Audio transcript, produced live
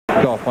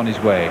off on his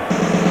way. Oh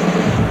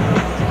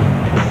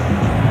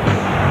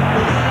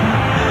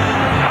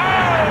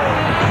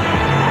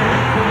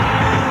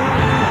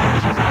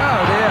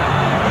dear.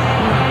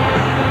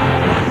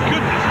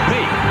 Goodness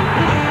me.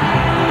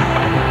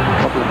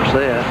 Problems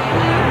there.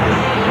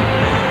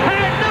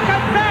 Hey, look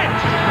at that!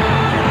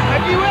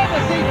 Have you ever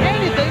seen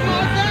anything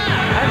like that?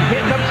 And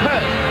here comes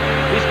Hurt.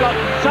 He's got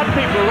some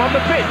people on the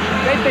pitch.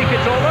 They think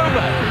it's all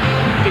over.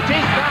 It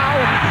is now.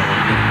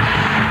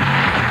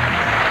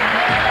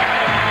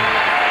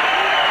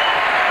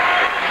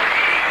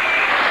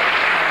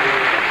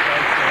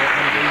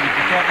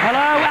 Hello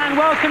and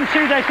welcome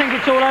to They Think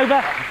It's All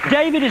Over.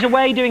 David is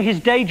away doing his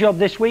day job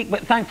this week,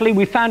 but thankfully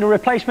we found a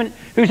replacement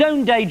whose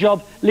own day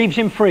job leaves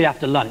him free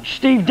after lunch.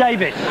 Steve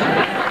Davis.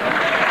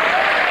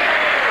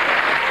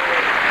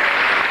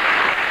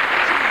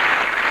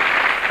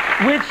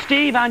 With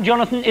Steve and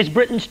Jonathan is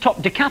Britain's top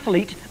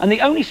decathlete and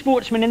the only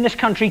sportsman in this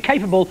country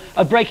capable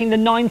of breaking the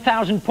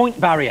 9,000 point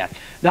barrier.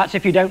 That's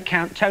if you don't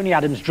count Tony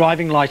Adams'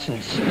 driving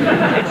licence.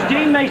 It's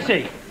Dean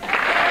Macy.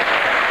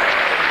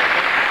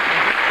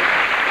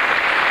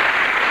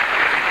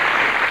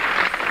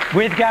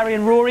 With Gary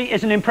and Rory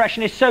is an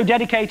impressionist so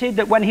dedicated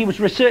that when he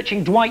was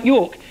researching Dwight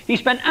York, he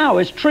spent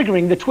hours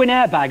triggering the twin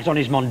airbags on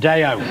his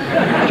Mondeo.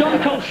 John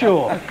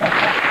Coleshaw.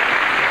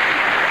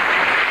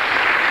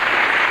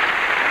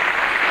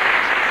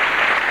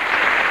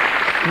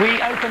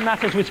 We open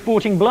matters with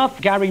Sporting Bluff,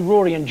 Gary,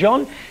 Rory and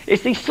John.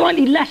 It's the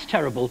slightly less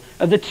terrible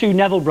of the two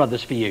Neville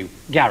brothers for you.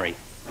 Gary.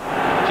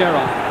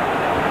 Gerrard.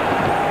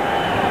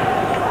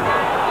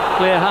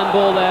 Clear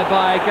handball there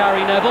by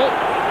Gary Neville.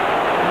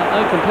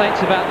 No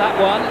complaints about that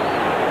one.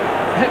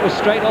 It was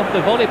straight off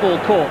the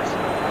volleyball court.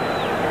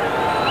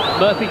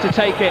 Murphy to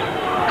take it.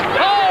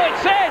 Oh,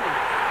 it's in!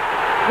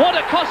 What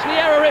a costly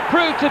error it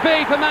proved to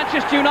be for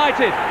Manchester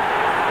United.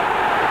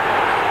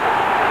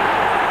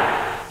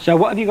 So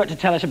what have you got to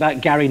tell us about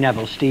Gary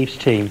Neville, Steve's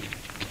team?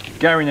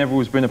 Gary Neville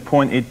has been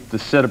appointed the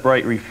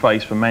celebratory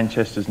face for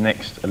Manchester's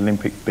next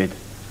Olympic bid.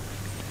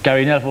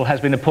 Gary Neville has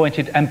been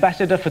appointed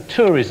Ambassador for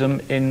Tourism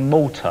in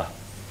Malta.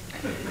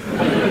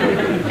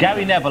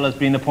 Gary Neville has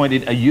been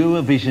appointed a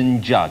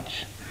Eurovision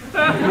judge.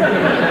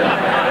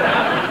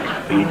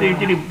 You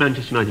do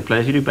Manchester United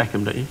players, you do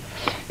Beckham, don't you?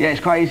 Yeah, it's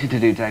quite easy to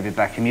do David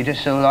Beckham. You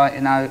just sort of like,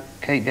 you know,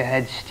 keep your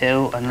head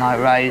still and like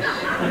raise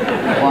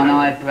one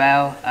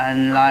eyebrow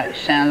and like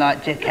sound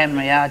like Dick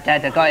Emery. Oh,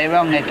 Dad, I got it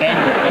wrong again.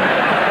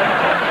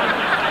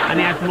 And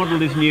he has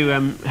modelled his new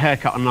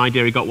haircut on an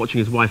idea he got watching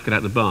his wife get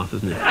out of the bath,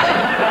 hasn't he?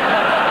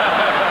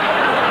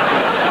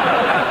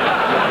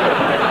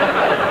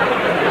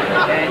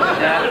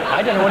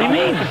 I don't know what he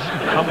means.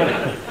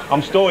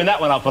 I'm storing that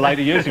one up for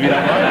later use if you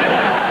don't mind.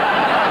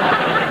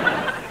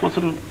 What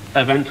sort of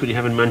events would you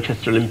have in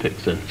Manchester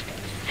Olympics then?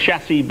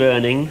 Chassis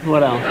burning,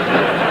 what else?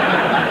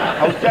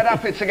 I was dead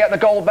happy to get the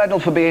gold medal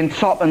for being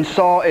top and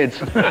sorted.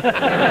 You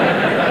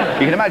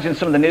can imagine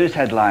some of the news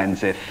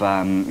headlines if,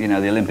 you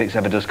know, the Olympics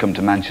ever does come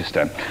to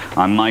Manchester.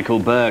 I'm Michael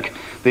Burke.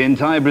 The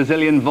entire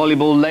Brazilian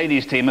volleyball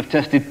ladies team have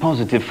tested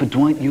positive for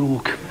Dwight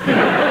York.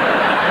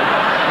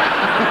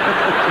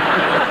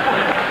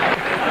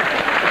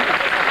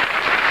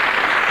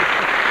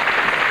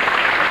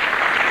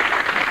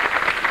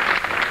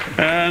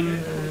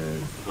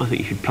 I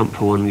think you should plump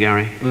for one,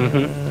 Gary.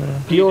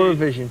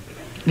 Eurovision.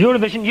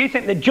 Eurovision, you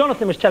think that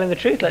Jonathan was telling the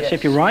truth? Let's see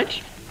if you're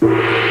right. No.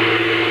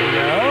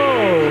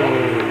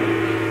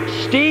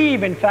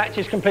 Steve, in fact,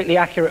 is completely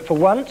accurate for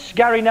once.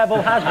 Gary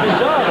Neville has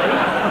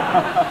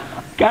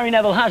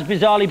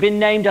bizarrely been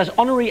named as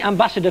Honorary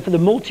Ambassador for the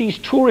Maltese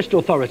Tourist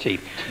Authority.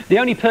 The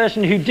only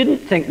person who didn't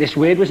think this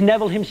weird was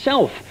Neville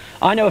himself.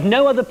 I know of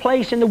no other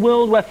place in the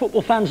world where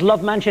football fans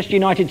love Manchester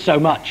United so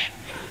much.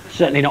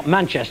 Certainly not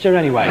Manchester,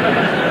 anyway.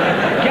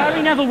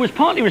 Gary Neville was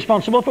partly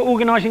responsible for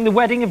organising the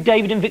wedding of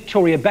David and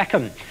Victoria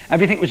Beckham.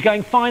 Everything was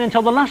going fine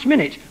until the last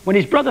minute, when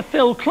his brother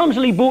Phil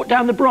clumsily brought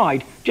down the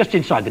bride just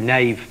inside the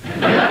nave.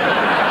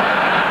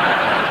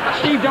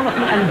 Steve,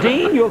 Jonathan and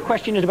Dean, your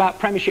question is about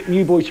Premiership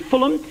new boys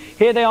Fulham.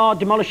 Here they are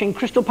demolishing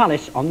Crystal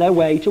Palace on their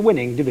way to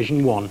winning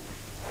Division 1.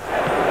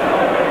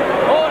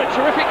 Oh, a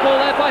terrific ball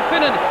there by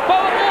Finnan.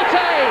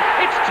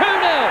 Boaforte! It's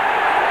 2-0!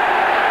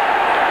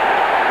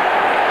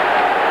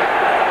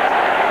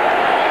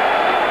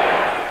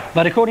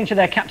 But according to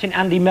their captain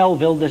Andy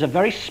Melville, there's a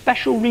very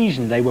special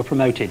reason they were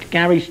promoted.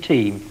 Gary's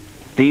team.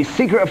 The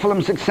secret of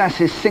Fulham's success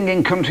is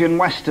singing country and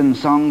western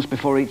songs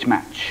before each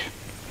match.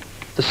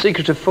 The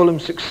secret of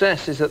Fulham's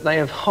success is that they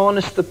have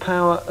harnessed the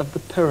power of the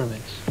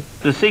pyramids.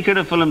 The secret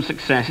of Fulham's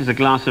success is a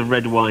glass of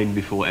red wine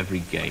before every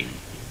game.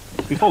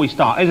 Before we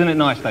start, isn't it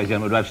nice, ladies and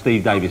gentlemen, to have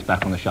Steve Davis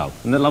back on the show?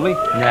 Isn't it lovely?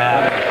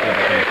 Yeah.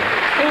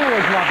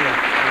 Always lovely.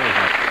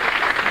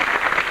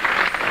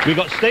 We've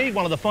got Steve,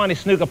 one of the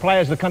finest snooker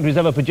players the country's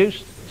ever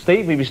produced.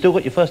 Steve, have you still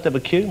got your first ever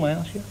cue, may I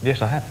ask you?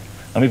 Yes, I have.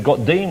 And we've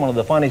got Dean, one of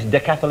the finest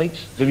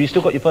decathletes. Have you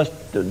still got your first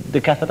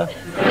decatheter?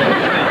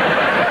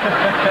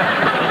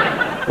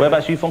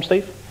 Whereabouts are you from,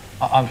 Steve?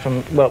 I'm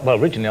from, well,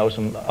 originally I was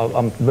from,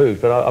 I'm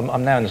moved, but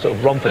I'm now in the sort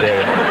of Romford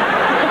area.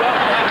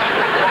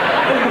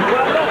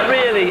 Well, not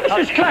really.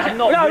 was classic.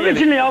 No,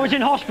 originally I was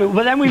in hospital,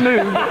 but then we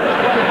moved. Went home,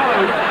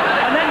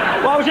 and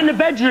then I was in the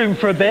bedroom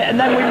for a bit, and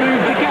then we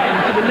moved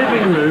again to the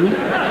living room.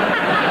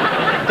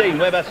 Dean,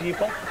 whereabouts are you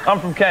from? I'm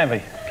from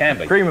Canby.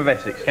 Canby. Cream of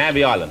Essex.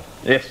 Canby Island.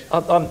 Yes.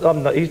 I'm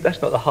not,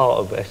 that's not the heart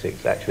of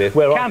Essex, actually. It's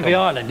where Canby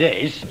Island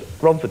is.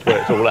 Romford's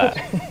where it's all at.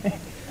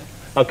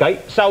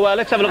 OK, so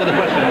let's have a look at the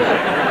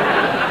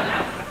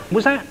questions.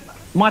 Was that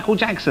Michael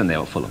Jackson there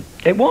at Fulham?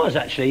 It was,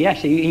 actually,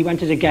 yes. He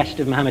went as a guest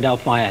of Mohammed Al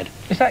Fayed.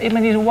 Is that him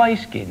in his away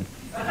skin?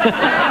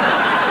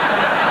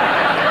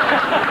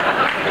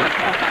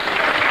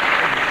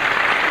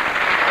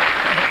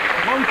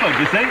 Romford,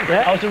 you see?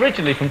 Yeah. I was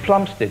originally from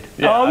Plumstead.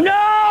 Yeah. Oh, no!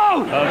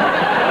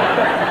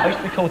 I used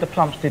to be called the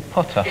Plumstead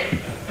Potter.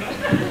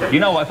 You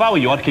know what, if I were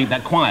you, I'd keep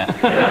that quiet.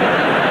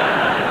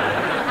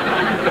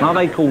 Are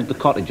they called the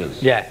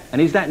cottagers? Yeah.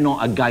 And is that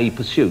not a gay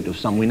pursuit of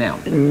some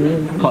renown?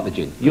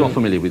 Cottaging. You're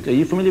familiar with... Are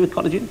you familiar with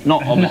cottaging?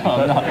 Not obviously.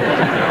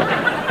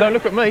 No. Don't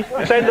look at me.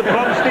 Saying the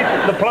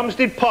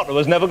Plumstead Potter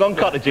has never gone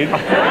cottaging.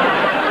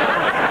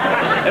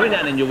 Every now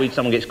and then you'll read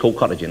someone gets caught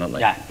cottaging, aren't they?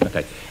 Yeah.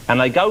 OK. And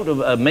they go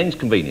to men's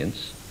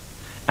convenience,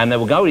 and they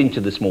will go into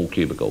the small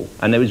cubicle,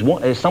 and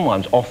there's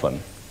sometimes often,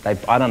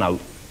 I don't know,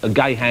 a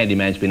gay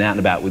handyman's been out and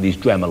about with his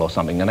Dremel or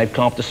something, and they've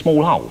carved a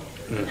small hole,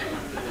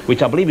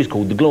 which I believe is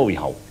called the glory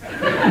hole.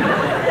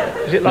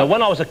 Is it like... Now,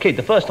 when I was a kid,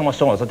 the first time I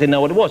saw it, I didn't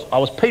know what it was. I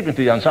was peeping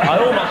through the other side.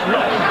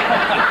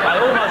 I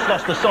almost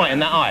lost the sight in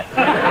that eye.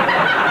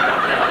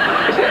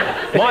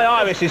 My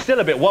iris is still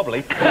a bit wobbly.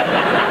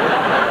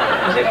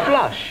 Is it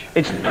flush?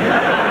 Is it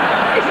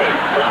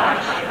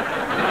flush?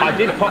 I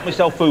did pop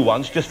myself through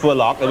once, just for a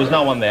lark. There was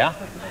no one there.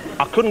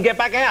 I couldn't get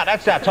back out.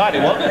 That's how tight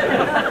it was.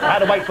 I had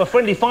to wait for a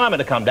friendly fireman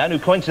to come down, who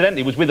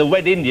coincidentally was with a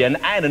Red Indian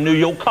and a New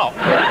York cop. He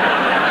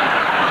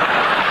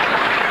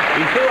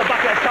threw a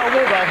bucket of cold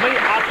water at me.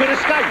 I could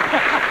escape.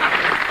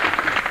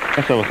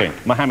 That's the other thing.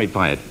 Mohammed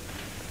Fayed.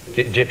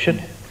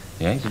 Egyptian?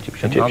 Yeah, he's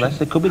Egyptian. Oh,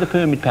 it could be the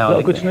pyramid power. A lot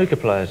of good snooker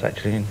players,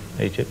 actually, in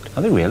Egypt.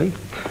 Are they really?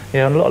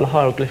 Yeah, and a lot of the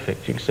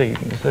hieroglyphics. You can see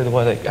the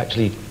way they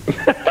actually...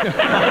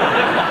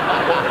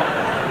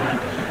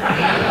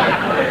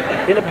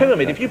 In a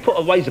pyramid, if you put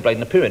a razor blade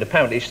in a pyramid,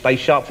 apparently it stays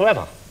sharp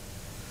forever.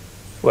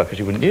 Well, because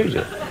you wouldn't use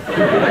it.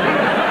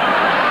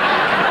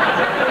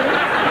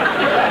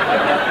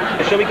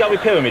 Shall we go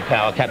with pyramid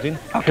power, Captain?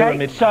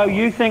 OK, so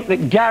you think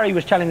that Gary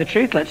was telling the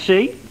truth. Let's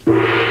see.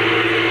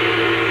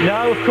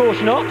 No, of course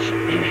not.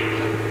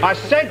 I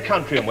said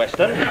country and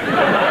western.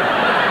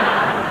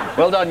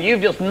 Well done,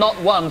 you've just not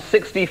won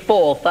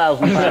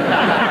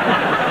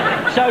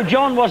 £64,000. So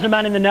John was the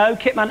man in the know.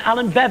 Kitman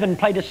Alan Bevan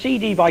played a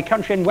CD by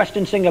country and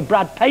western singer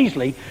Brad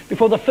Paisley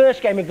before the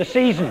first game of the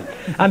season.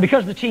 And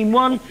because the team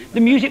won, the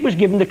music was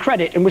given the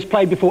credit and was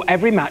played before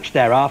every match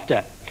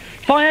thereafter.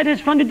 Fayed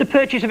has funded the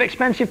purchase of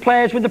expensive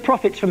players with the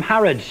profits from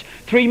Harrods.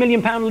 £3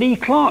 million Lee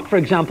Clark, for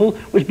example,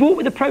 was bought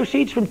with the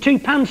proceeds from 2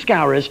 pan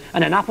scourers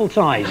and an apple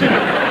ties.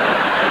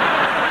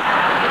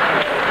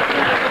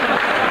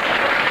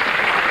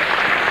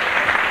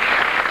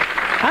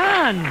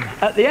 And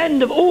at the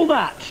end of all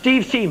that,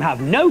 Steve's team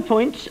have no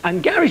points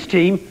and Gary's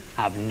team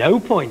have no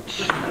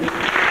points.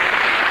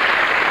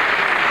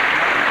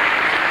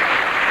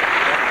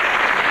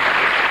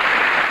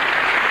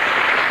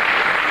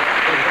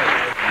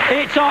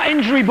 It's our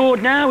injury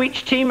board now.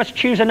 Each team must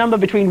choose a number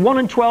between 1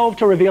 and 12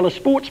 to reveal a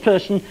sports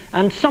person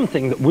and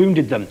something that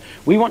wounded them.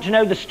 We want to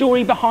know the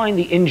story behind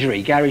the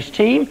injury. Gary's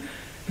team?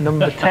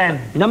 Number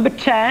 10. Number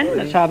 10,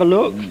 let's have a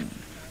look.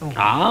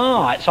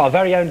 Ah, it's our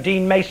very own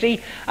Dean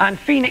Macy and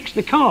Phoenix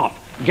the calf,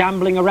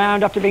 gambling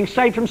around after being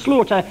saved from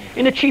slaughter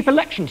in a cheap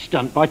election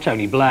stunt by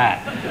Tony Blair.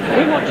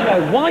 We want to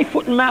know why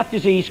foot and mouth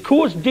disease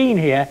caused Dean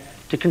here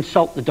to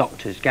consult the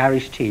doctors.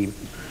 Gary's team.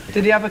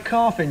 Did he have a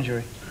calf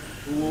injury?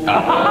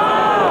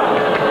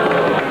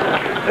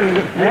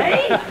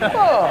 Hey?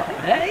 Oh.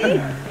 Hey?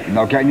 You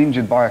know, getting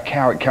injured by a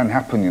cow, it can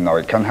happen, you know,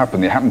 it can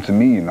happen. It happened to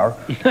me, you know.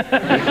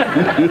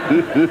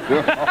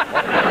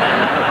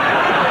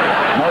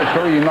 No, it's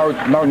very, you know,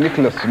 no,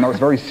 Nicholas, you know, it's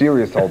very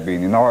serious, I've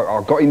been, you know.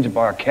 I got injured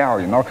by a cow,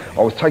 you know.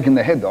 I was taking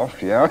the head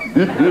off, yeah.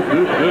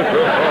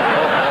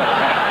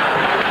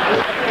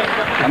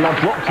 And I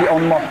dropped it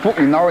on my foot,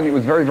 you know, and it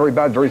was very, very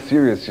bad, very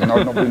serious, you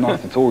know, not very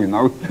nice at all, you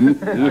know.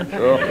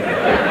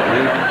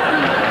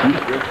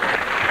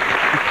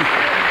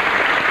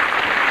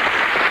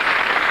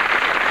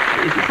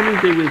 Is it something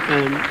to do with,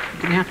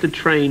 did he have to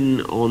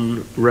train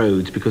on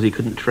roads because he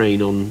couldn't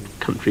train on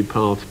country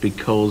paths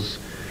because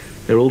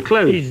they're all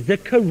closed? Is the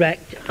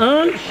correct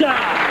answer.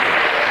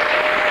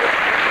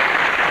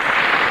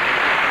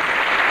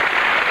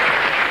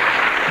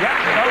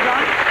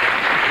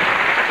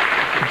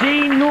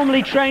 Dean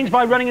normally trains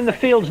by running in the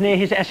fields near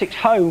his Essex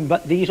home,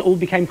 but these all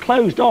became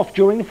closed off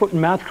during the foot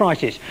and mouth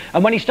crisis.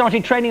 And when he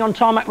started training on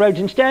tarmac roads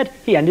instead,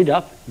 he ended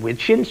up with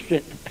shin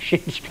splints.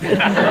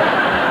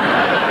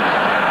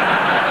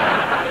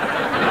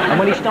 And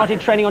when he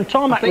started training on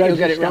tarmac roads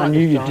instead, I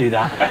knew you'd do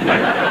that.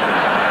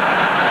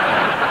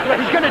 Well,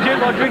 he's going to do it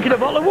while drinking a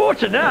bottle of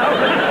water now.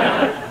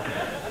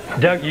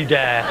 Don't you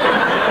dare.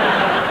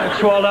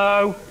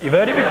 Swallow. You've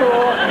heard it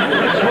before.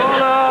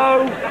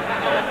 Swallow.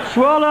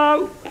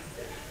 Swallow.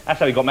 That's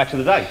how he got match of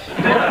the day.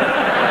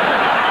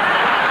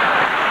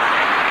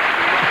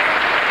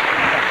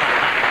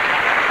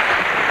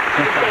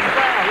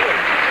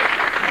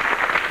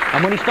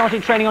 And when he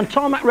started training on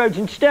tarmac roads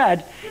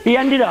instead, he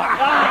ended up...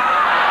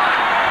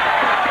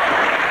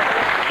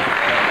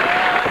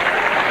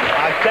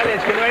 I tell you,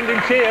 it's going to end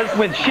in tears.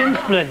 With shin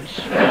splints.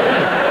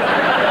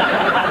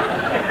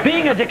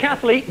 Being a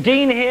decathlete,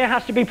 Dean here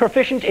has to be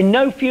proficient in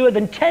no fewer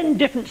than 10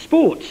 different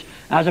sports,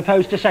 as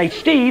opposed to, say,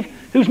 Steve,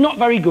 who's not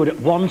very good at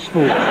one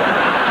sport.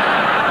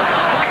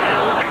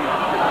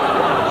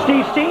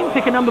 Steve's team,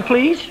 pick a number,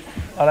 please.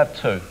 I'll have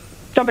 2.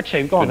 Number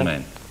 2, go on Good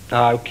then.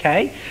 man.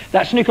 OK.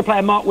 That's snooker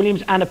player Mark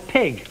Williams and a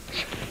pig.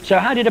 So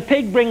how did a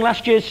pig bring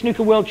last year's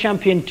snooker world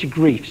champion to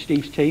grief,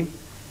 Steve's team?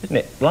 Isn't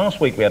it? Last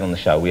week we had on the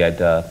show, we had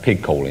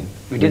pig calling.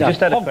 We did just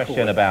had a hog question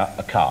calling. about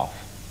a calf.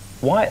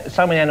 Why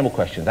so many animal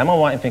questions? Am I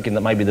right in thinking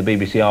that maybe the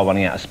BBC are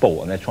running out of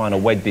sport and they're trying to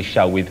wed this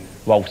show with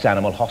Rolf's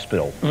Animal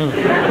Hospital?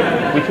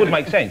 Which would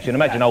make sense. You can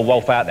imagine old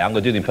Rolf out there. I'm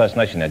going to do the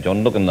impersonation now,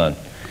 John. Look and learn.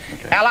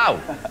 Okay. Hello!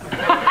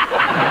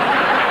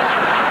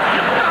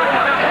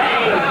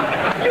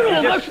 You're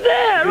almost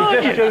there,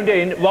 aren't you? Just tuned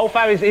in. Rolf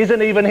Harris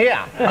isn't even here.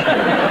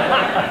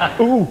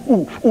 Ooh,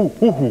 ooh, ooh,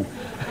 ooh, ooh.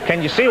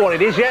 Can you see what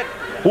it is yet?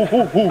 Ooh,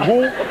 ooh, ooh,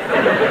 ooh.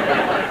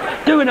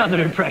 Do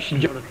another impression,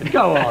 Jonathan.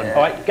 Go on. All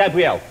right,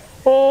 Gabrielle.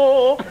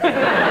 Oh! Is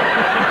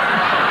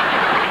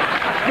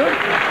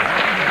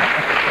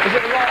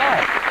it the right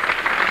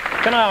eye?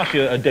 Can I ask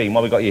you, Dean,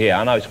 while we got you here,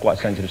 I know it's quite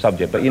a sensitive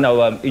subject, but you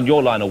know, in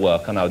your line of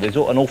work, I know there's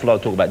an awful lot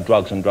of talk about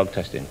drugs and drug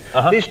testing.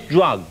 This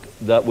drug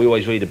that we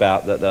always read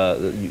about, that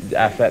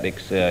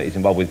athletics is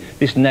involved with,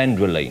 this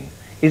nandrolene,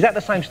 is that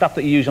the same stuff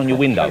that you use on your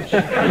windows?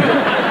 You've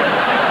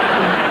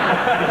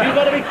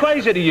got to be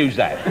crazy to use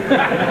that.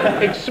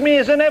 It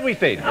smears and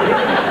everything.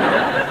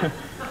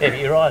 Yeah, but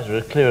your eyes are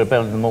a clearer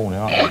bell in the morning,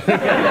 aren't they?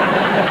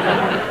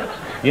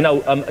 You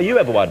know, are you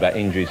ever worried about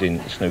injuries in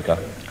snooker?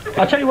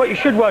 I'll tell you what you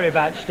should worry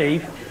about,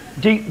 Steve.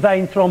 Deep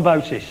vein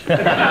thrombosis.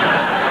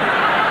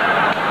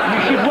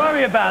 You should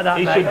worry about that,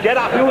 You mate. should get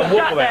up You're and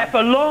walk sat there around.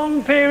 for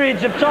long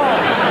periods of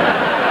time.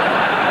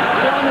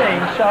 You know what I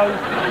mean?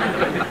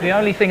 So... The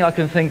only thing I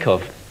can think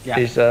of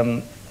is...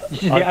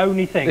 This is the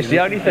only thing. It's the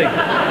only thing.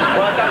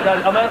 Well, I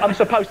don't know. I'm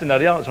supposed to know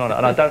the answer on it,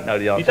 and I don't know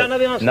the answer. You don't know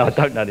the answer? No, I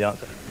don't know the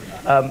answer.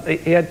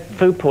 He had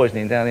food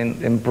poisoning down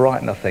in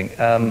Brighton, I think,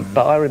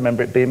 but I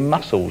remember it being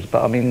mussels.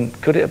 But I mean,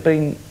 could it have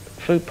been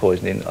food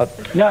poisoning?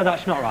 No,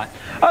 that's not right.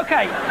 OK,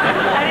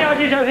 any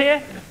ideas over here?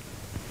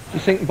 Do you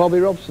think Bobby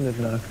Robson would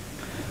know?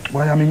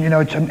 Well, I mean, you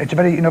know, it's a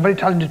very, very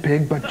talented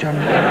pig, but I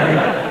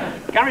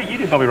mean... Gary, you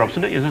did Bobby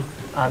Robson, didn't you?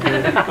 I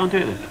did. Go on, do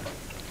it then.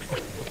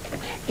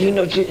 You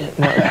know...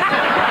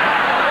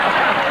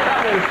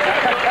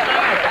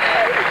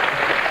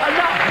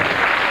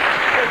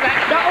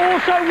 That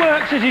also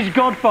works as his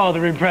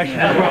Godfather impression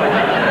as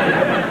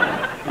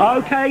well.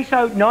 OK,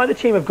 so neither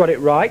team have got it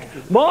right.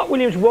 Mark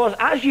Williams was,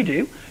 as you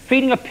do,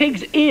 feeding a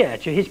pig's ear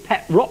to his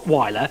pet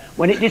Rottweiler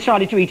when it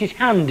decided to eat his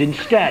hand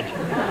instead.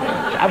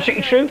 It's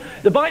absolutely true.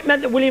 The bite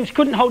meant that Williams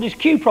couldn't hold his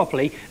cue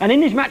properly, and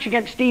in his match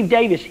against Steve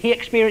Davis, he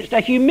experienced a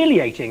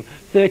humiliating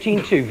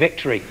 13-2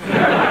 victory.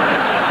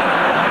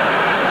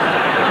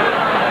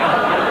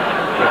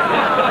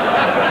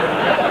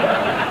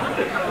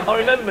 I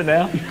remember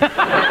now.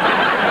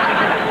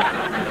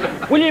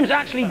 Williams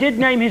actually did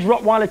name his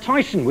Rottweiler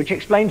Tyson, which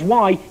explains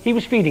why he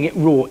was feeding it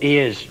raw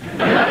ears.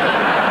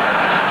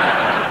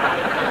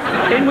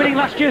 In winning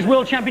last year's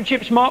World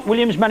Championships, Mark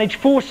Williams managed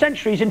 4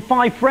 centuries in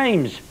 5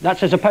 frames.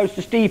 That's as opposed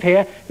to Steve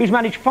here, who's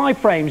managed 5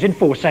 frames in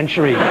 4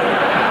 centuries. And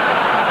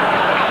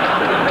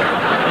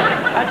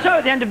so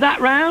at the end of that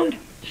round,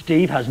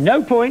 Steve has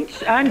no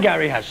points and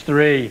Gary has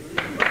 3.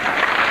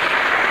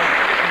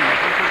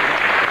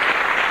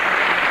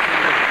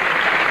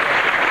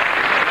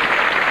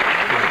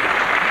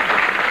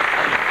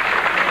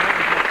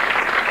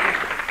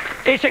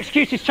 It's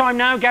excuses time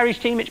now. Gary's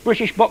team, it's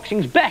British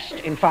boxing's best,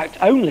 in fact,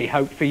 only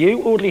hope for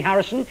you, Audley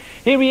Harrison.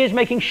 Here he is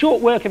making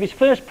short work of his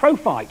first pro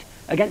fight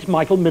against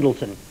Michael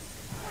Middleton.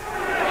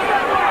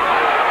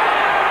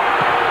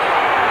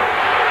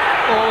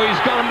 Oh, he's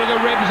got him with the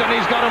ribs and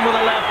he's got him with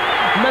the left.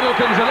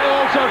 Middleton's in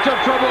all sorts of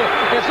trouble.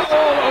 It's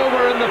all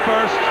over in the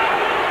first.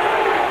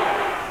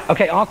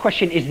 OK, our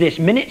question is this.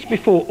 Minutes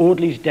before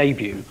Audley's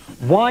debut,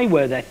 why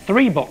were there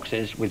 3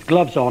 boxers with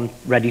gloves on,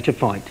 ready to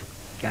fight?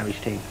 Gary's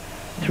team.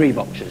 3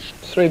 boxers.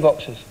 3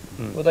 boxers.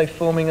 Were they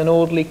forming an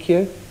orderly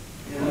queue?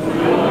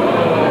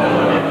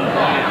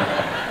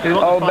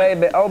 Oh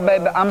baby,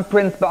 I'm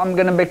prince, but I'm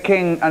gonna be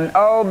king. And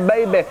oh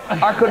baby,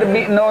 I could have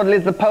beaten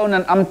Audley's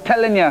opponent, I'm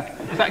telling you.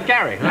 Was that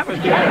Gary? That was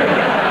Gary.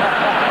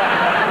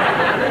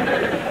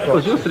 Well,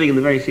 you're sitting in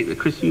the very seat that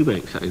Chris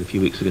Eubank sat in a few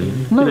weeks ago.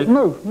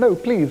 No,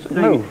 please,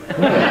 no.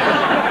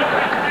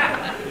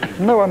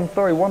 No, I'm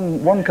sorry,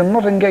 one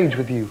cannot engage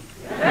with you.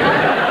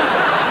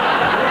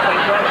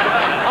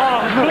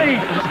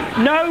 Please,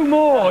 no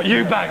more,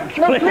 Eubank.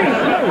 No, please,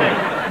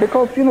 no.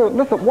 Because, you know,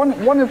 listen,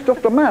 one is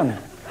just a man.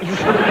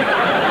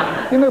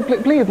 You know,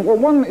 please,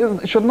 well,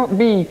 should not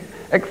be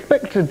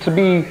expected to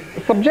be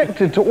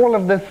subjected to all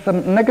of this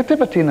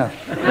negativity-ness.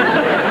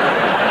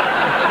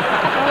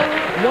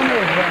 One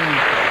of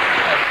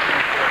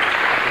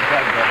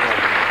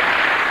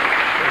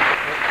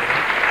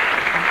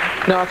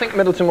No, I think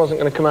Middleton wasn't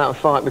going to come out and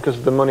fight because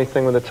of the money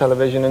thing with the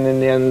television, and in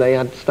the end they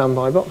had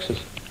standby boxes.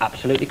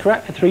 Absolutely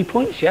correct for 3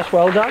 points. Yes,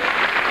 well done.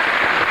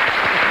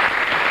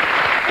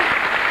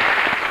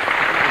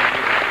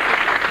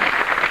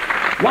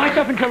 Right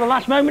up until the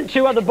last moment,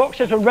 2 other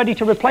boxers were ready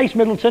to replace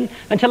Middleton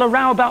until a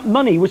row about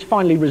money was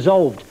finally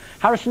resolved.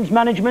 Harrison's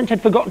management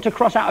had forgotten to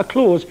cross out a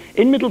clause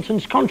in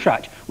Middleton's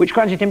contract which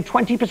granted him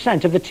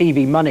 20% of the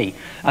TV money.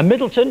 And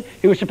Middleton,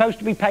 who was supposed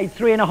to be paid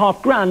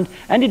 $3.5 grand,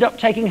 ended up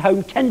taking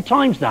home 10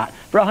 times that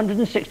for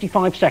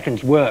 165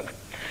 seconds work.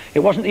 It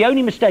wasn't the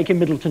only mistake in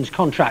Middleton's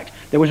contract.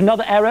 There was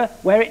another error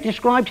where it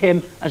described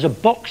him as a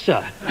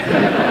boxer.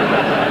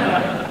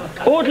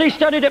 Audley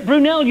studied at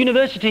Brunel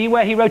University,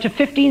 where he wrote a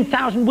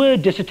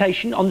 15,000-word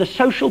dissertation on the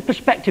social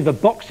perspective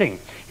of boxing.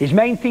 His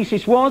main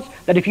thesis was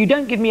that if you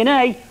don't give me an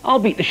A, I'll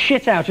beat the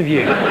shit out of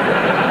you.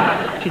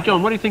 Actually,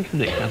 John, what do you think of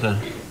Nick as a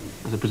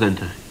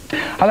presenter?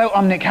 Hello,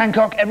 I'm Nick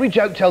Hancock. Every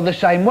joke told the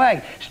same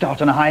way.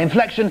 Start on a high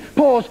inflection,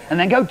 pause, and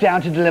then go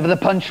down to deliver the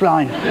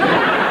punchline.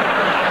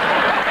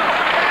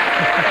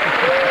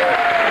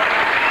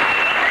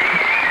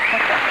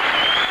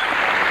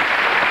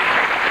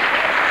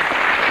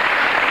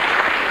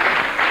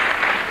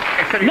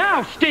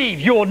 Now, Steve,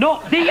 you're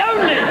not the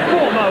only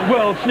former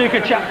world snooker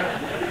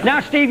champion.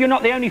 Now, Steve, you're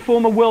not the only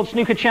former world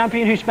snooker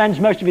champion who spends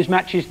most of his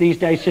matches these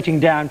days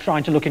sitting down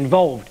trying to look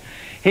involved.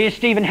 Here's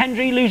Stephen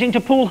Hendry losing to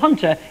Paul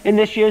Hunter in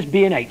this year's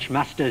B&H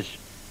Masters.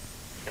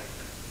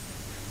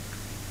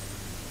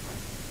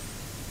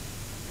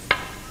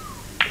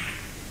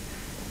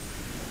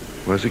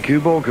 Where's the cue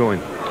ball going?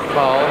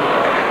 Foul.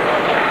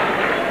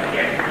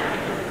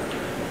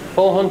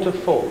 Paul Hunter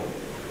 4.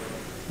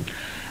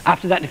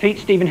 After that defeat,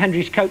 Stephen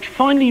Hendry's coach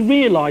finally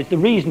realised the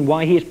reason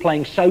why he is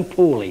playing so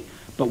poorly.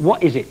 But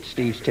what is it,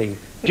 Steve's team?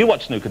 Do you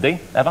watch snooker, Dean,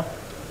 ever?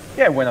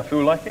 Yeah, when I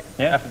feel like it.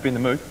 Yeah? I have to be in the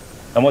mood.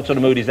 And what sort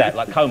of mood is that?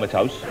 Like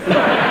comatose? It's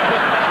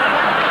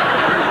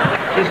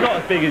not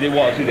as big as it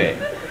was, is it?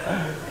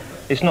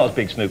 It's not as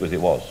big snooker as it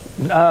was.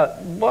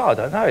 Well, I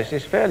don't know.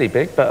 It's fairly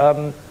big,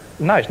 but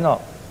no, it's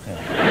not.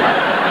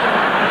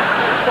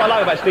 That's what I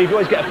like about Steve. You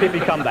always get a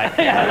pippy comeback.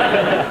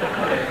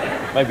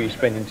 Maybe you're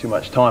spending too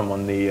much time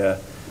on the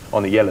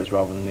yellows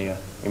rather than the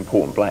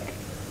important black.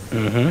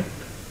 Mm-hmm.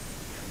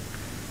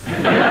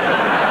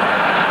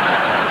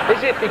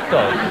 Is it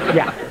because...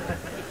 Yeah.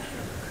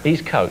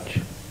 His coach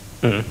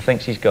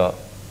thinks he's got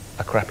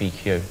a crappy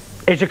cue?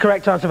 It's a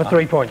correct answer for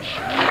 3 points. I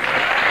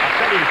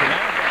said he was a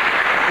man.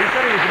 He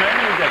said he was a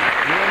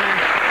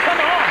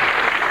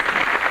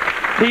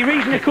man. The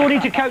reason,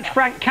 according to coach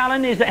Frank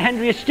Callan, is that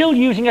Hendry is still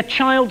using a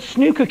child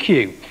snooker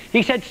cue.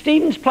 He said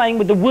Stephen's playing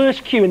with the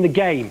worst cue in the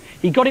game.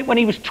 He got it when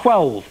he was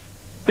 12.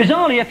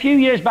 Bizarrely, a few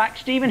years back,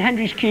 Stephen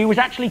Hendry's cue was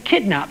actually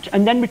kidnapped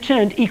and then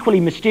returned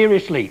equally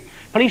mysteriously.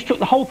 Police took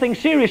the whole thing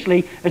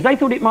seriously as they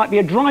thought it might be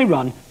a dry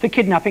run for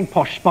kidnapping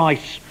Posh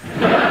Spice.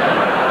 And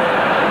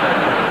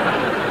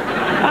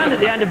at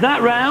the end of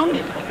that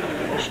round,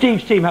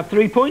 Steve's team have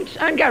 3 points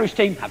and Gary's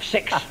team have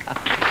 6.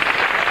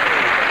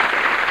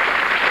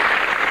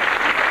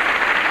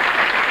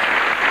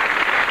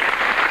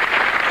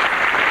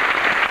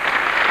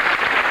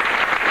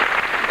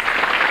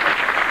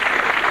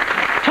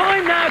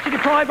 To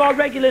deprive our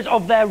regulars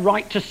of their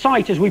right to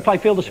sight as we play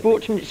Feel the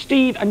Sportsman. It's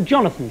Steve and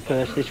Jonathan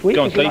first this week.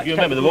 Go on, Steve, you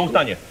remember the rules,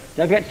 don't you?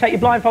 Don't forget to take your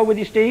blindfold with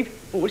you, Steve.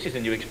 Oh, this is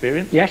a new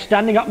experience. Yes,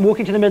 standing up and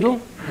walking to the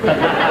middle.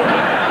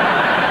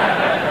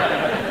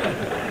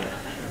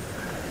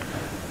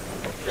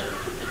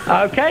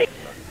 OK.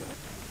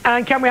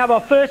 And can we have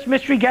our first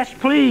mystery guest,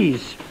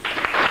 please?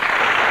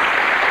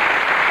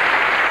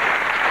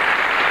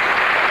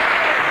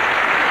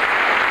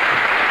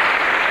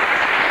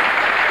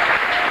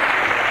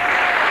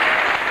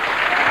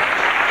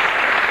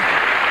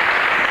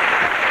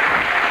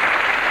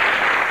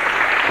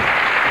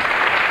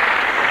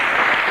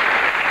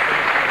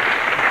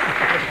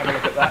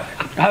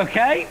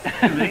 OK.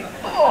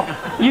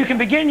 You can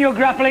begin your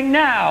grappling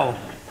now.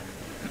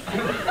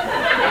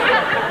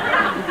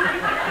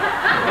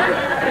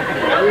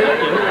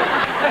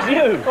 That's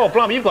you. Oh,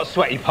 blimey, you've got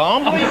sweaty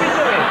palms. What have you been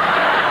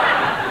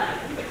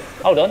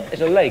doing? Hold on,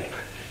 it's a leg.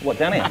 What,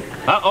 down here?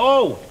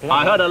 Oh,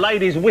 I heard a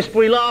lady's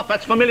whispery laugh.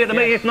 That's familiar to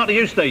me, if not to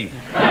you, Steve.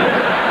 You've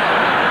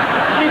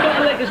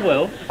got a leg as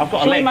well? I've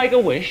got a Shall leg. we make a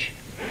wish?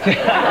 Oh,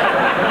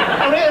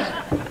 it is.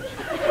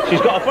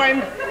 She's got a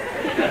friend.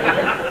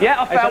 Yeah,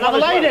 I found another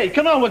one as lady. well.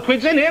 Come on, we're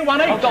quids in here, one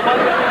each. I've got one.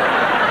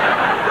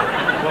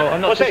 Well,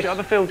 I'm not What's too this? sure. I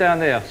have a feel down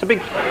there. It's a big...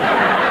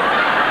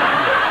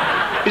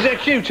 Is it a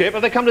Q-tip?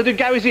 Have they come to do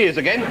Gary's ears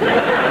again? Is it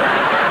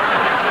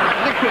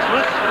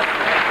Christmas?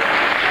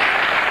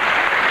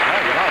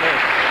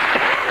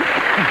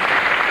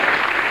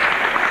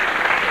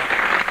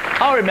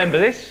 I remember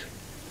this.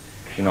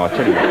 You know, I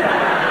tell you what.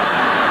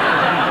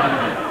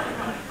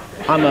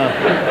 I'm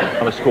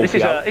a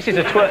Scorpio. This is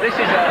a twerk. This is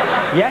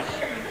a... Yes?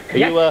 Are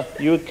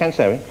you a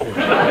Cancerian?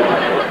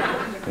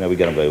 You know, we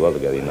get on very well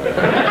together, you know.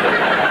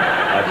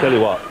 I tell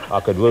you what, I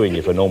could ruin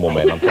you for normal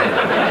men, I'm telling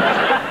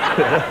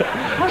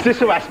you. Is this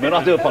harassment?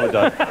 I do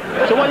apologise.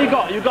 So what you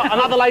got? You've got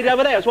another lady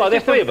over there as well.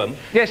 There's 3 of them?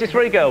 Yes, it's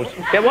 3 girls.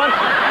 Get one?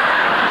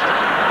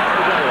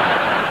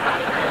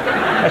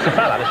 That's a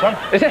fella, this one.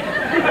 Is it?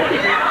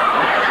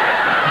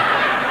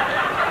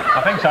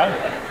 I think so.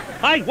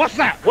 Hey, what's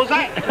that? What's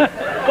that?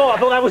 Oh, I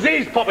thought that was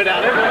his popping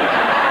out there.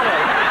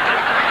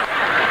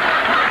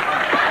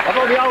 I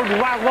thought the old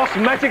Ross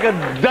Matic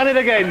had done it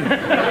again.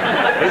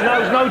 He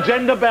knows no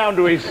gender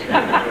boundaries.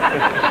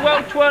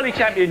 World Twirly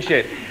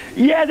Championship.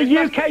 Yeah, the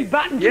UK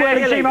bat and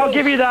twirling team, I'll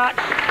give you that.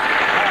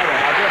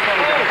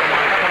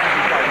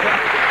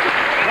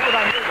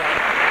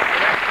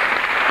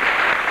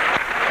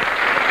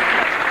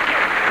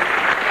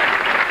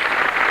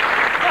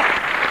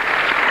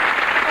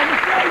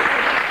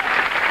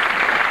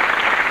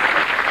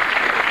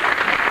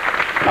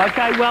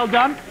 Okay, well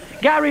done.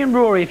 Gary and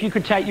Rory, if you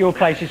could take your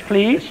places,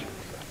 please.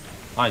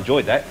 I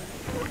enjoyed that.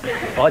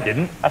 I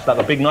didn't. That's like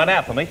a big night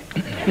out for me.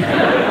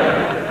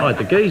 I had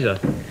the geezer.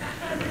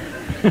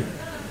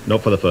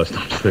 Not for the first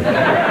time, Steve.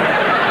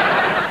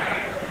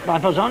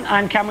 Blindfolds on,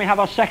 and can we have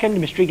our second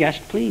mystery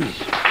guest,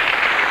 please?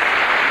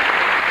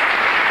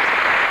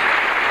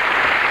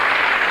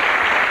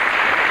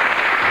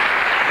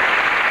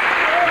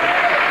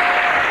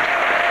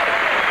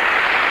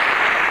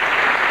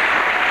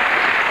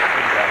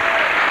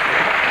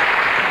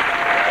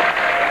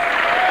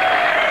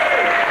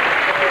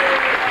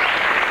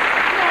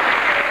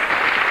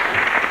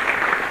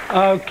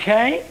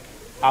 Okay.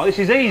 Oh, this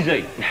is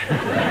easy.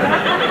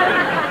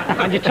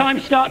 And your time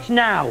starts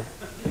now.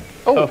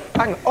 Oh,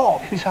 hang on.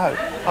 Oh, toe.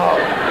 Oh.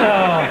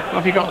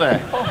 What have you got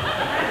there?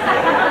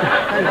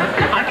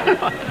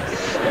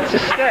 It's a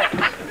step.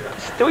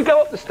 Do we go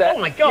up the steps?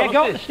 Oh my God! Yeah,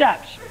 go up the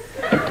steps.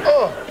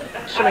 Oh,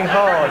 something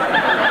hard.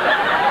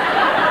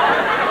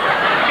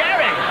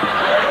 Gary!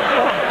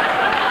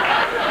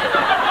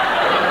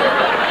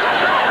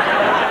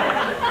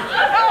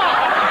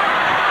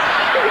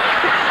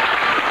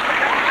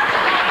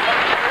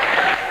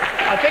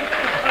 I think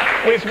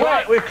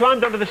we've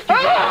climbed onto the studio.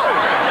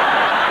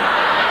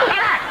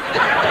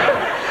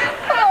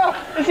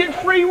 Is it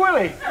Free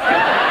Willy?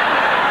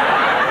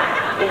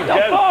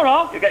 Not far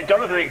off. You get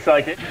Jonathan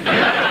excited.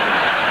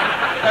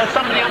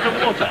 Somebody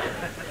underwater.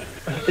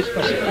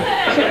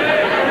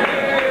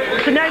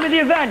 What's the name of the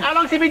event? How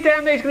long's he been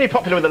down there? He's going to be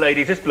popular with the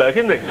ladies, this bloke,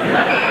 isn't he?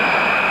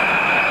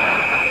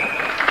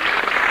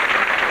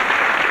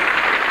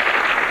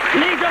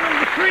 League of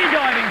the free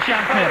diving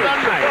champion. Well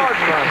done, mate. God,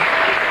 man.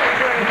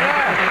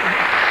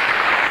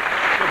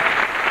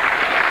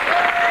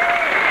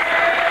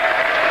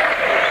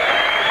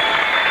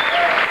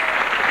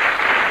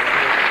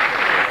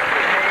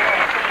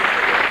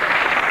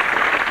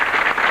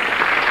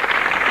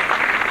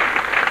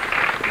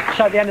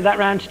 So at the end of that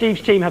round,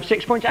 Steve's team have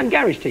 6 points and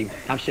Gary's team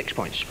have 6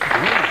 points.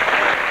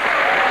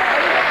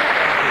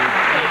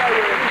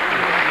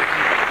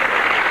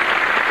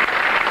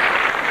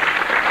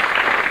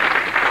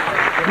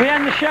 We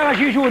end the show as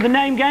usual with the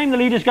name game. The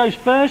leaders goes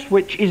first,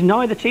 which is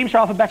neither team, so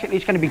alphabetically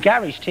it's going to be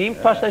Gary's team.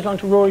 Pass those on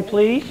to Rory,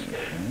 please.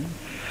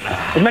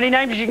 As many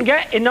names as you can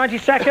get in 90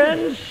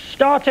 seconds.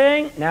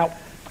 Starting now.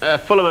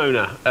 Fulham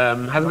owner.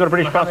 Hasn't got a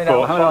British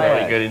passport.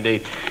 Very good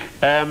indeed.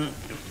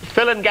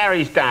 Phil and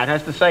Gary's dad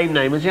has the same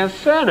name as he has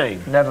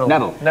surname. Neville.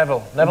 Neville.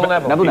 Neville. Neville.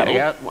 Neville. Neville.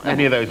 Yeah, yeah,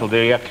 any of those will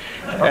do, yeah.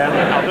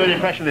 I'll do an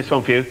impression of this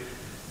one for you.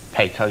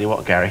 Hey, tell you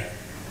what, Gary.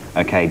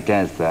 Okay,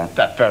 Des there.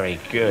 That's very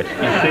good.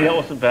 You see,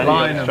 awesome, Ben. You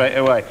got it straight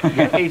away.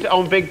 He's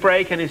on Big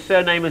Break, and his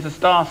surname is a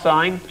star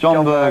sign.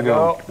 John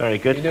Virgo. Very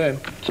good. What are you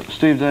doing?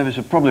 Steve Davis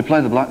should probably play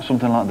the black,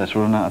 something like this.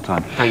 We're running out of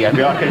time. Oh, yeah,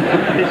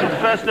 his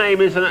first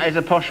name is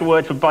a posh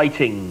word for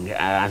biting,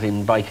 as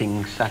in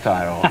biting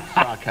satire or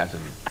sarcasm.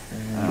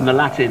 From the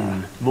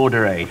Latin,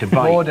 mordere, to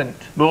bite. Mordant.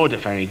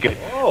 Mordant, very good.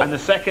 Oh. And the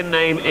second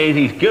name is,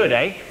 he's good,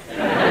 eh?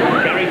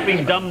 Gary's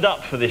been dummed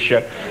up for this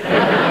show.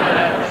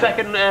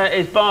 Second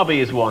is Barbie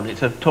is one.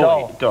 It's a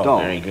toy. Doll.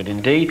 Very good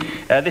indeed.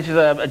 This is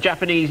a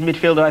Japanese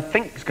midfielder, I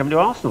think, is coming to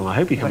Arsenal. I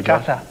hope he comes to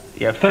Arsenal.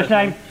 Yeah, first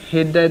name?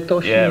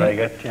 Hidetoshi. Yeah, very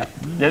good. Yeah.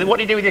 Now, what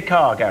do you do with your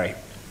car, Gary?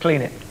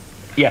 Clean it.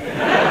 Yeah.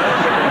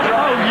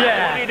 Oh,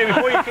 yeah. What do you do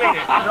before you clean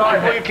it?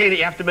 Before you clean it,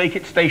 you have to make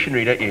it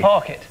stationary, don't you?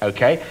 Park it.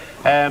 Okay.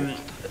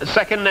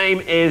 Second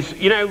name is,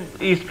 you know,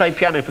 he used to play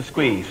piano for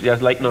Squeeze. He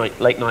has late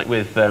night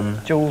with...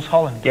 Jules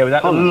Holland. Yeah, with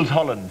that Jules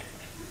Holland.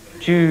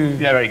 Jules.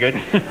 Yeah, very good.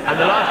 And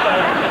the last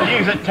one,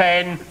 news at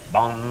 10.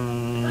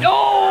 Bong.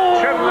 Oh!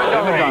 Trevor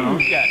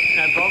McDonald. Yeah,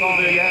 no, Bong will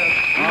do, yeah.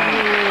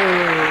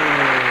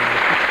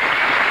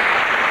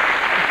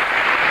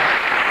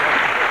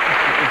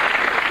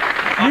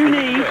 You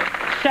need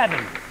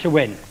 7 to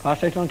win. Pass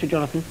those on to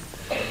Jonathan.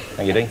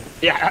 Thank you, Dean.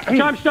 Yeah.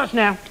 Time starts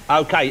now.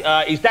 OK,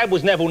 his dad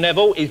was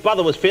Neville, his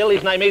brother was Phil,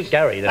 his name is...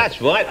 Gary, then.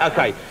 That's right,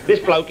 OK. This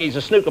bloke, he's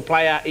a snooker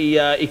player,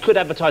 he could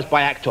advertise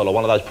Biactol or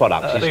one of those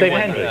products. Stephen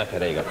Hendry. OK,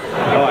 there you go.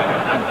 All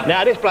right.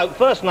 Now, this bloke,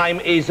 first name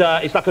is,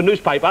 it's like a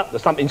newspaper, the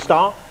something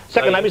star.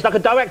 Second name is like a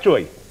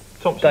directory.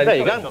 Thompson. There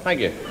you go, thank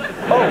you.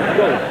 Oh,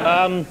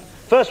 cool.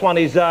 First one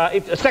is,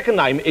 a second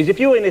name is if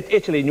you're in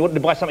Italy and you want to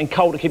buy something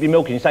cold to keep your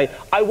milk in, you say,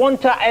 I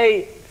want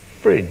a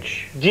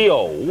fridge.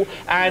 Gio.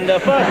 And the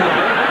first name,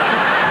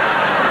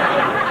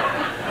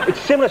 it's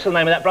similar to the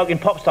name of that bloke in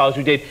Pop Stars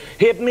who did,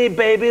 hit me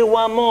baby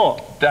one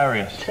more.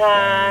 Darius.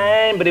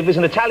 Time. But if it's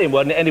an Italian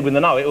word and it ended with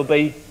an O, it would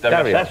be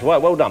Darius. That's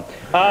right, well done.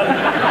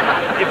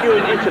 If you're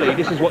in Italy,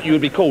 this is what you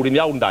would be called in the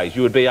olden days.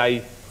 You would be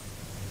a...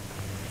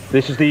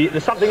 This is the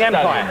something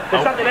empire.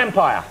 The something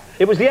empire.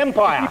 It was the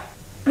empire.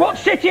 What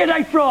city are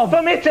they from?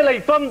 From Italy,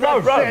 from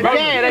Rome.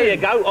 Yeah, there you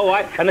go. All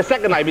right. And the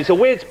second name, it's a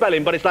weird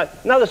spelling, but it's like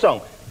another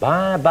song.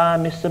 Bye bye,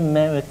 Miss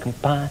American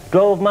Pie.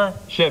 Drove my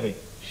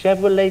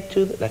Chevrolet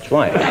to the... That's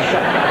right. All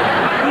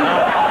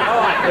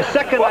right. The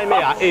second name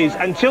here is,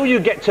 until you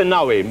get to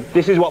know him,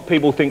 this is what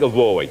people think of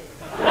Rory. So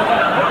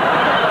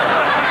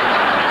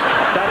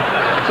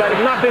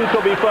nothing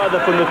could be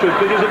further from the truth,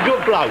 because he's a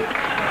good bloke.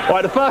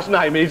 Right, the first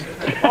name is,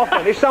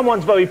 often, if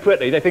someone's very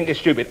pretty, they think they're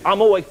stupid.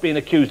 I'm always being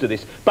accused of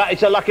this. But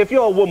it's like, if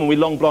you're a woman with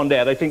long blonde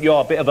hair, they think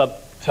you're a bit of a...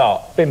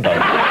 Tart. Bimbo. Well,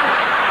 that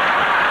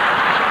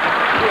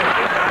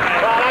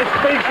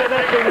speaks to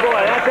that thing,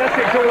 boy. That's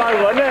it all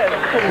over, isn't it?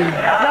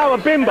 No, a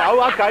bimbo,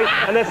 OK.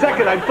 And the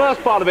second name,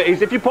 first part of it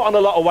is, if you put on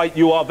a lot of weight,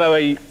 you are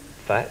very...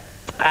 fat.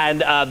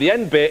 And the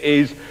end bit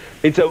is...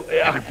 It's a...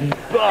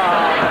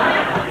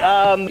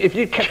 if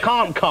you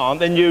can't,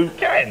 then you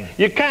can.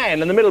 You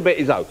can, and the middle bit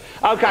is O.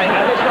 OK,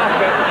 and this last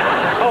bit...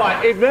 All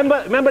right,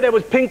 remember there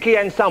was Pinky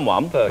and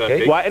someone?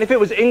 Perky. Right, and if it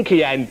was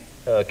Inky and...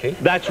 Perky.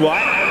 That's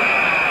right.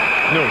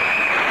 No.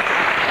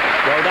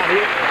 Well done.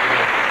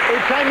 He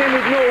came in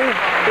with Null.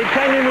 He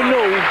came in with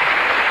Null.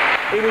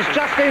 He was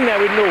just in there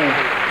with Null.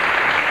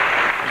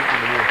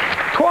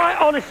 Quite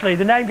honestly,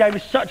 the name game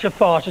is such a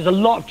farce. There's a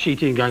lot of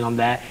cheating going on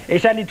there.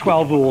 It's only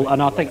 12 all,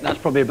 and I think that's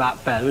probably about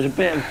fair. There was a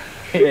bit of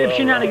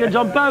shenanigans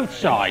on both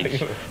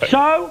sides.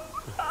 So,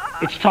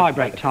 it's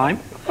tie-break time.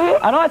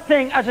 And I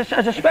think, as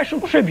a special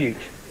tribute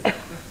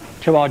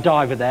to our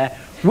diver there,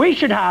 we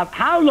should have,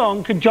 how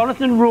long could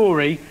Jonathan and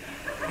Rory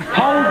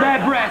hold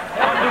their breath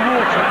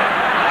underwater?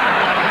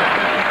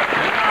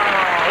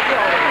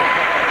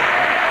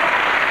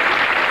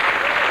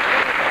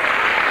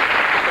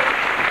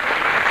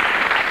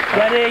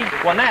 Steady.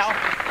 What now?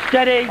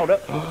 Steady. Hold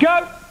up.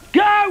 Go!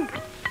 Go!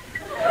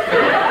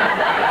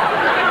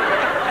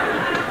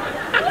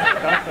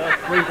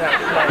 Breathe out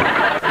slowly.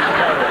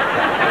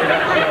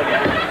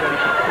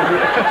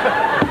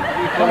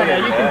 Come on now,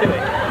 you can do it.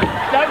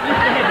 Don't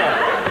lift your head up.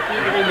 You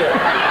can do it.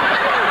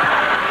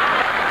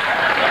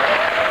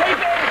 Keep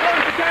it as long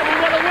as you can, we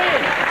want to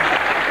win.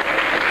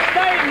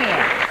 Stay in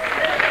there.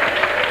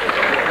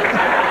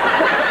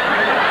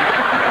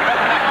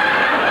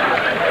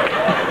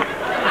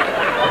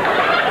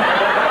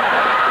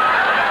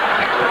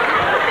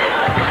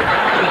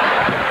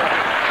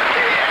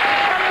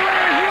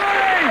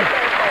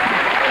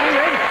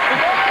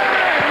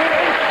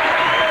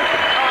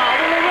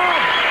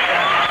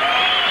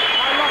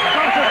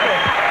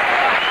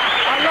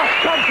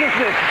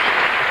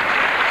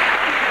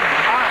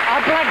 I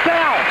blacked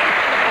out.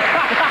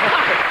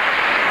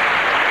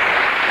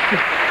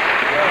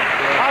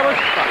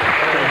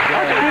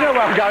 You know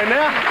where I'm going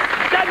now.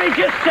 Let me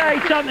just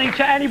say something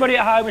to anybody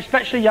at home,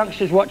 especially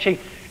youngsters watching.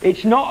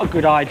 It's not a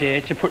good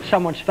idea to put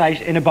someone's face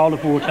in a bowl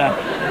of water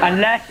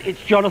unless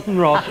it's Jonathan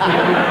Ross.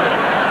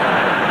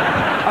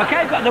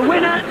 OK, but the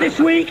winner this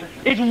week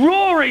is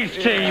Rory's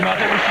team, I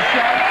think we should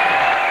say.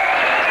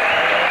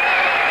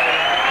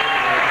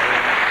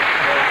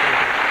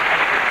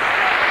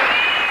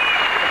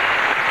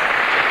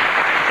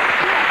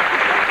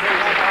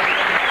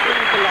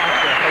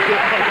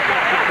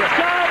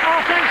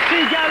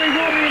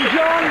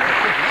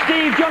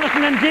 Steve,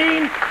 Jonathan and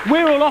Dean,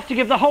 we're all off to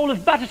give the whole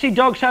of Battersea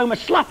Dogs Home a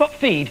slap-up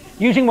feed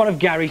using one of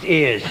Gary's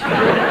ears.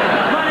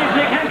 My name's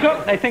Nick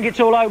Hancock. They think it's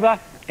all over.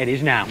 It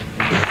is now.